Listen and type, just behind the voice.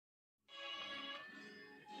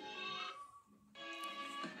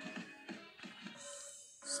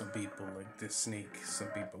Some people like to sneak, some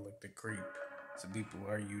people like to creep, some people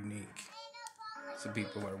are unique, some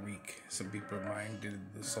people are weak, some people are minded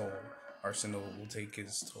the soul. Arsenal will take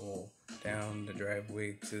his toll down the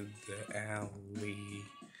driveway to the alley.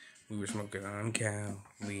 We were smoking on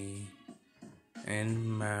Cali and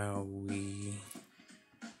Maui.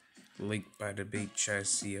 Lake by the beach, I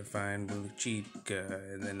see a fine blue chica,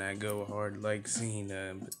 and then I go hard like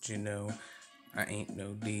Cena. But you know, I ain't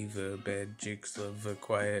no diva. Bad chicks love a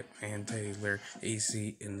quiet man. Taylor,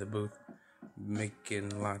 AC in the booth,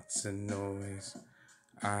 making lots of noise.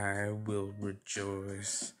 I will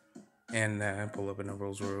rejoice, and I pull up in a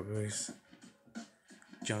Rolls Royce.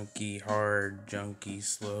 Junkie hard, junkie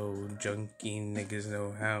slow, junkie niggas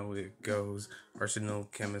know how it goes. Arsenal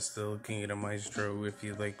chemist still king of the maestro. If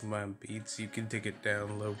you like my beats, you can take it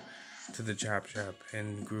down low to the chop shop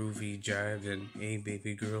and groovy jiving. Hey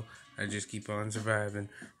baby girl, I just keep on surviving.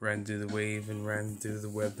 Run through the wave and run through the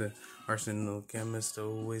weather. Arsenal chemist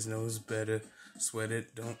always knows better. Sweat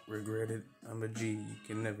it, don't regret it. I'm a G, you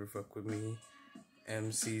can never fuck with me.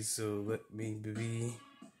 MC, so let me be.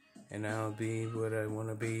 And I'll be what I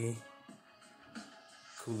wanna be.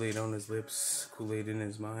 Kool-Aid on his lips, Kool-Aid in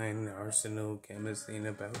his mind. Arsenal chemist ain't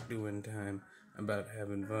about doing time, about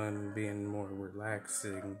having fun, being more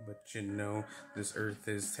relaxing. But you know, this earth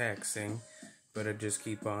is taxing, but I just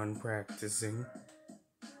keep on practicing.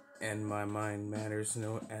 And my mind matters,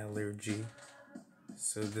 no allergy.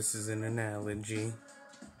 So this is an analogy.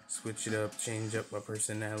 Switch it up, change up my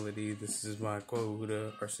personality. This is my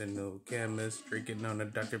quota. Arsenal chemist, drinking on a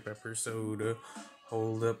Dr. Pepper soda.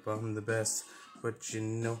 Hold up, I'm the best, but you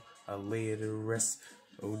know, I'll lay it to rest.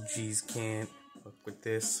 OGs can't fuck with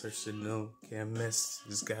this. Arsenal chemist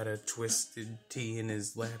has got a twisted tea in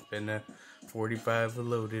his lap and a 45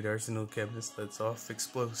 loaded. Arsenal chemist lets off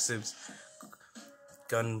explosives.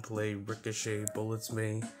 Gunplay, ricochet, bullets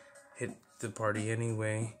may hit the party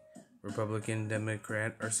anyway. Republican,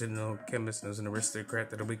 Democrat, Arsenal chemist knows an aristocrat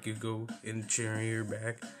that'll make you go in your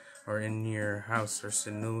back or in your house.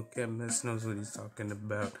 Arsenal chemist knows what he's talking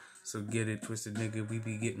about. So get it twisted, nigga, we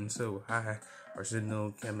be getting so high.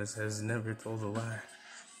 Arsenal chemist has never told a lie.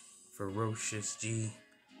 Ferocious G,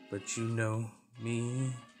 but you know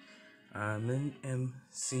me, I'm an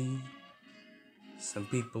MC. Some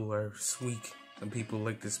people are weak, some people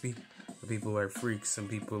like to speak. Some people are freaks, some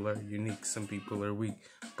people are unique, some people are weak.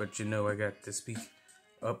 But you know I got to speak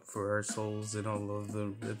up for our souls and all of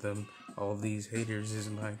the rhythm. All these haters is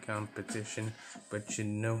my competition. But you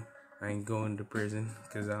know I ain't going to prison,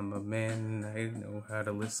 cause I'm a man and I know how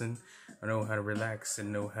to listen. I know how to relax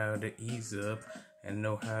and know how to ease up. And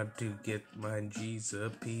know how to get my G's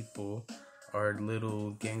up. People are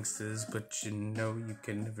little gangsters, but you know you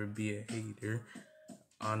can never be a hater.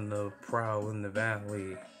 On the prowl in the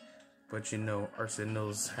valley. But you know,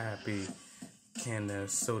 Arsenal's happy. Can of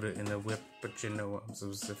soda in the whip. But you know, I'm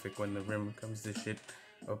so specific when the rim comes to shit.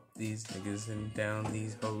 Up these niggas and down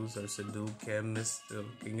these hoes. Arsenal chemist, still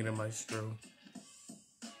king of the maestro.